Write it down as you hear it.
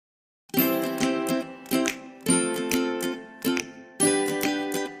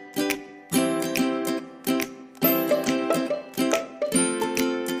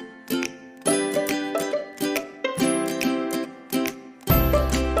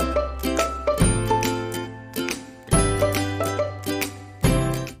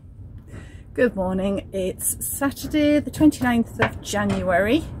Good morning, it's Saturday the 29th of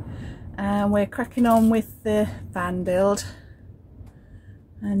January and we're cracking on with the van build,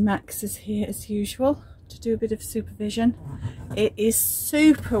 and Max is here as usual to do a bit of supervision. It is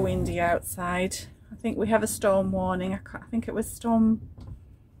super windy outside. I think we have a storm warning. I think it was Storm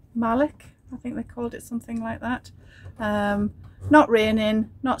Malik, I think they called it something like that. Not raining,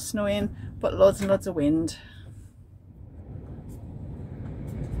 not snowing, but loads and loads of wind.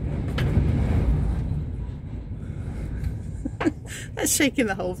 That's shaking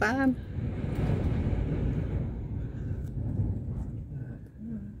the whole van.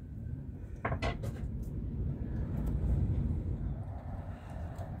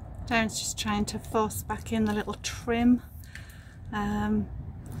 Darren's just trying to force back in the little trim.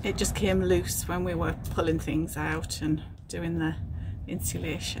 It just came loose when we were pulling things out and doing the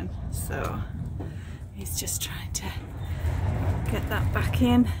insulation, so he's just trying to get that back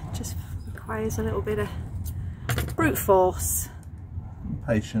in. Just requires a little bit of brute force.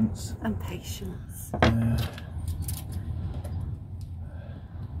 Patience. And patience. Yeah.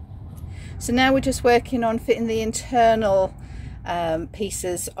 So now we're just working on fitting the internal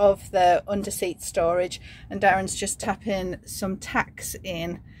pieces of the under-seat storage, and Darren's just tapping some tacks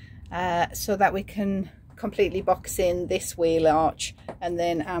in so that we can completely box in this wheel arch, and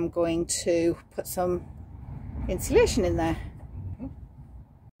then I'm going to put some insulation in there.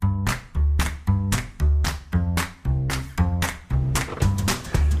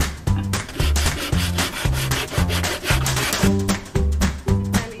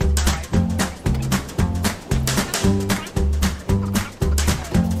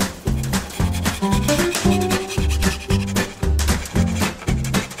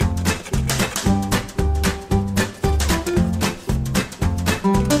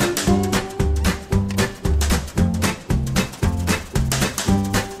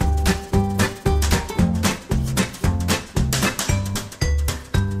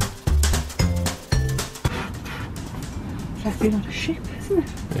 Like being on a ship, isn't it?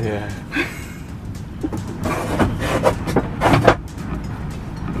 Yeah.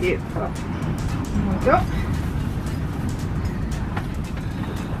 Beautiful. There we go.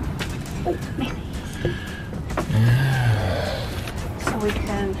 Oh, so we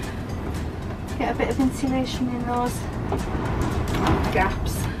can get a bit of insulation in those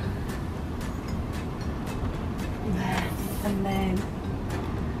gaps. There, and then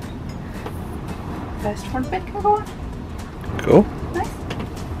first front bit can go on. Cool. Nice.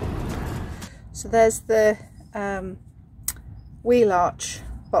 So there's the wheel arch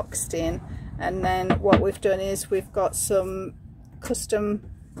boxed in, and then what we've done is we've got some custom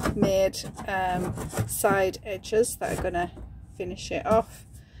made side edges that are going to finish it off.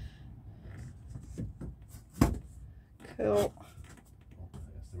 Cool.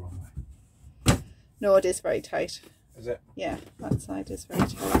 No, it is very tight. Is it? Yeah, that side is very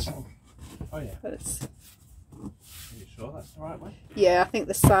tight. Oh yeah. But it's... Are you sure that's the right way? Yeah, I think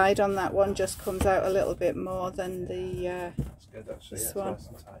the side on that one just comes out a little bit more than the that's good actually. this Yeah, one. nice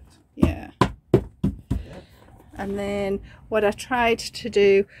and tight. Yeah. And then what I tried to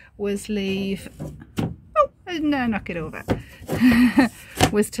do was leave, oh no, knock it over,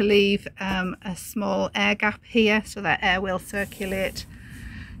 was to leave a small air gap here so that air will circulate,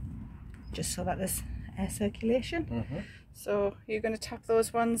 just so that there's air circulation. So you're going to tap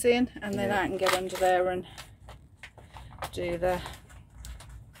those ones in, and then I can get under there and do the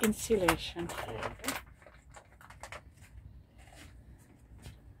insulation.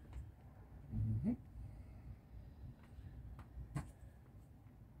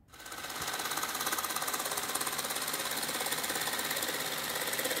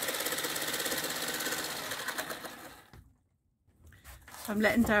 I'm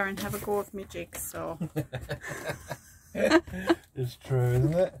letting Darren have a go of my jigsaw. It's true,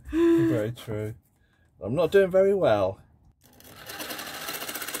 isn't it? Very true. I'm not doing very well.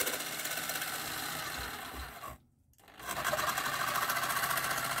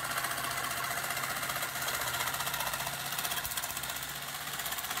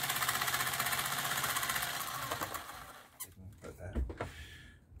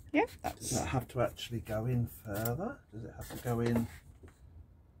 Yeah, does that have to actually go in further? Does it have to go in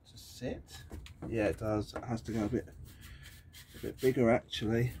to sit? Yeah, it does. It has to go a bit bigger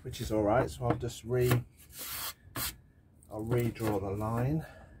actually, which is all right. So I'll just redraw the line,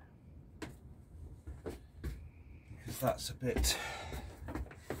 because that's a bit.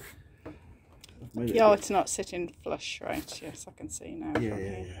 Yeah, it's not sitting flush, right? Yes, I can see now.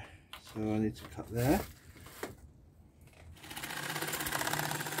 Yeah. So I need to cut there.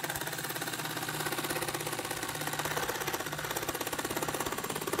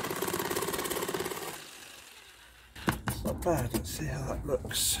 not bad. Let's see how that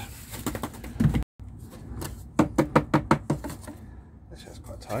looks. Actually, that's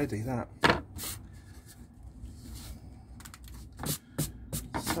quite tidy, that.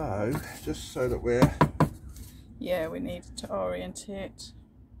 So, just so that we're... Yeah, we need to orientate.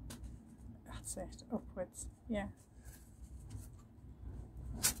 That's it, upwards, yeah.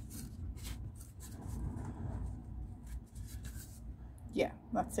 Yeah,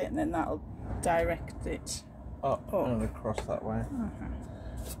 that's it, and then that'll direct it up and across that way.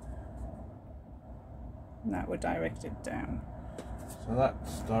 And that would direct it down. So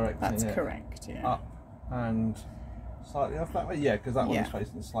that's directing That's it correct, yeah. up and slightly off that way? Yeah, because that one's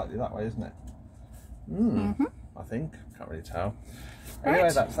facing slightly that way, isn't it? I think. Can't really tell. Anyway,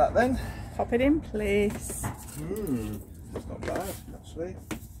 Right. that's that then. Pop it in place. That's not bad, actually.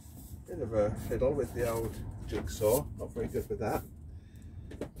 Bit of a fiddle with the old jigsaw. Not very good with that.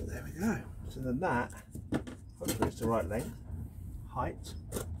 But there we go. So then that, hopefully it's the right length, height.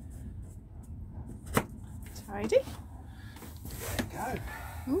 Tidy. There we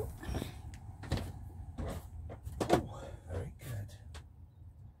go. Ooh. Oh, very good.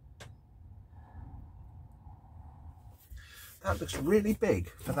 That looks really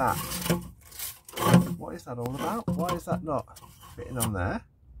big for that. What is that all about? Why is that not fitting on there?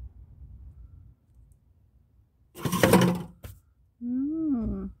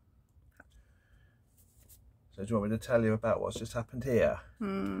 So do you want me to tell you about what's just happened here?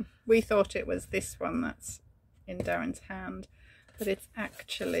 We thought it was this one that's in Darren's hand, but it's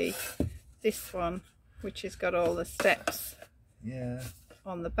actually this one, which has got all the steps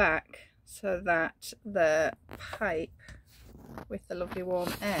on the back, so that the pipe with the lovely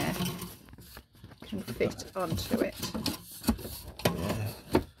warm air can fit onto it.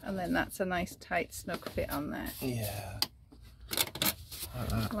 And then that's a nice tight snug fit on there. Yeah.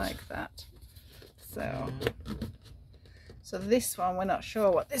 Like that. So this one, we're not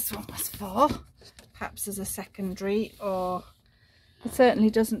sure what this one was for. Perhaps as a secondary, or it certainly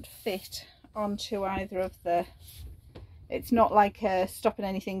doesn't fit onto either of the... It's not like stopping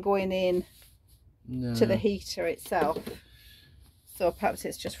anything going in to the heater itself. So perhaps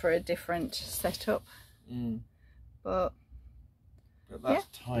it's just for a different setup. But that's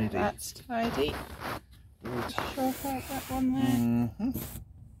tidy. That's tidy. Good. Sure about that one there.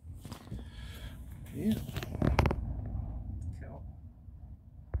 Yeah. Cool.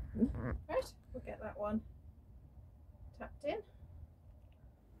 Right, we'll get that one tapped in.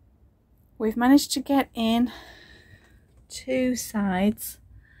 We've managed to get in two sides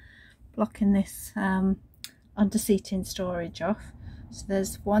blocking this under seating storage off. So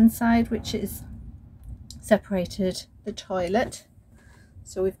there's one side which is separated the toilet,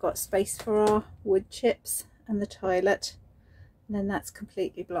 so we've got space for our wood chips and the toilet, and then that's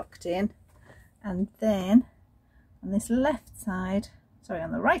completely blocked in. And then on this left side, sorry,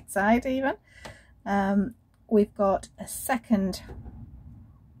 on the right side even, we've got a second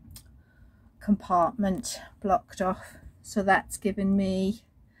compartment blocked off, so that's given me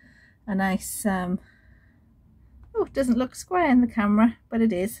a nice oh, it doesn't look square in the camera, but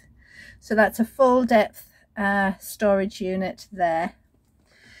it is. So that's a full depth storage unit there.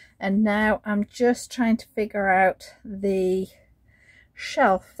 And now I'm just trying to figure out the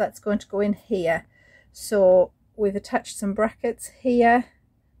shelf that's going to go in here. So we've attached some brackets here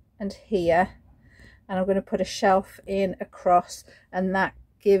and here, and I'm going to put a shelf in across, and that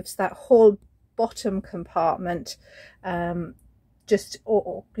gives that whole bottom compartment just,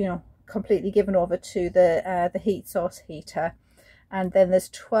 you know, completely given over to the heat source heater. And then there's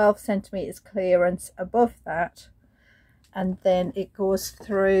 12 centimeters clearance above that, and then it goes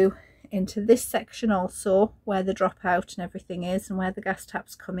through into this section also where the dropout and everything is, and where the gas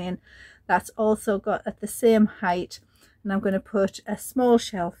taps come in. That's also got at the same height, and I'm going to put a small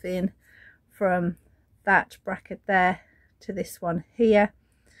shelf in from that bracket there to this one here,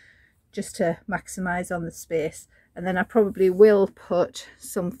 just to maximize on the space. And then I probably will put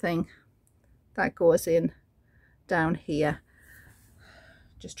something that goes in down here.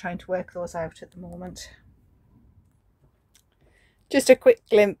 Just trying to work those out at the moment. Just a quick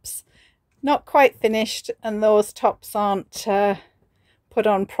glimpse. Not quite finished, and those tops aren't put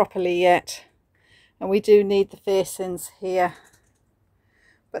on properly yet, and we do need the facings here,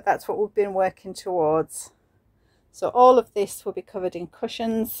 but that's what we've been working towards. So all of this will be covered in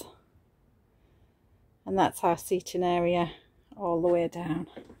cushions, and that's our seating area all the way down.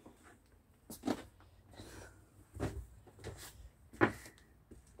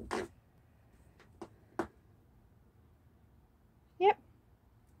 Yep,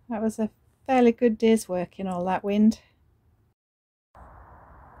 that was a fairly good day's work in all that wind.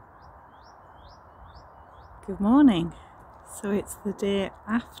 Good morning. So it's the day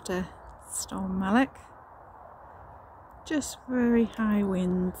after Storm Malak. Just very high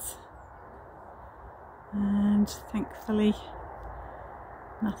winds, and thankfully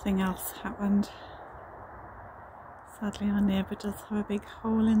nothing else happened. Sadly our neighbour does have a big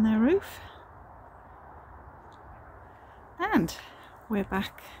hole in their roof. And we're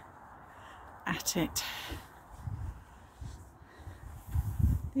back at it.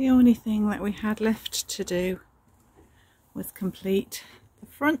 The only thing that we had left to do was complete the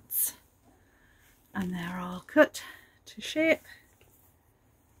fronts, and they're all cut to shape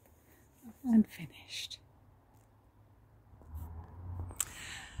and finished.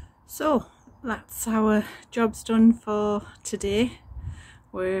 So that's our jobs done for today.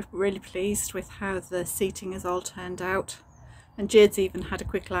 We're really pleased with how the seating has all turned out, and Jade's even had a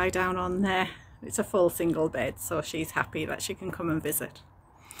quick lie down on there. It's a full single bed, so she's happy that she can come and visit.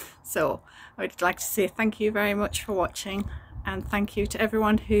 So I would like to say thank you very much for watching, and thank you to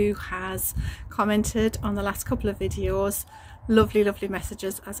everyone who has commented on the last couple of videos. Lovely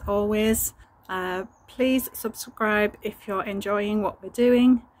messages as always. Please subscribe if you're enjoying what we're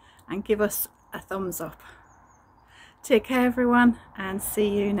doing, and give us a thumbs up. Take care everyone, and see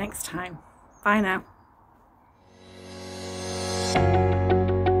you next time. Bye now.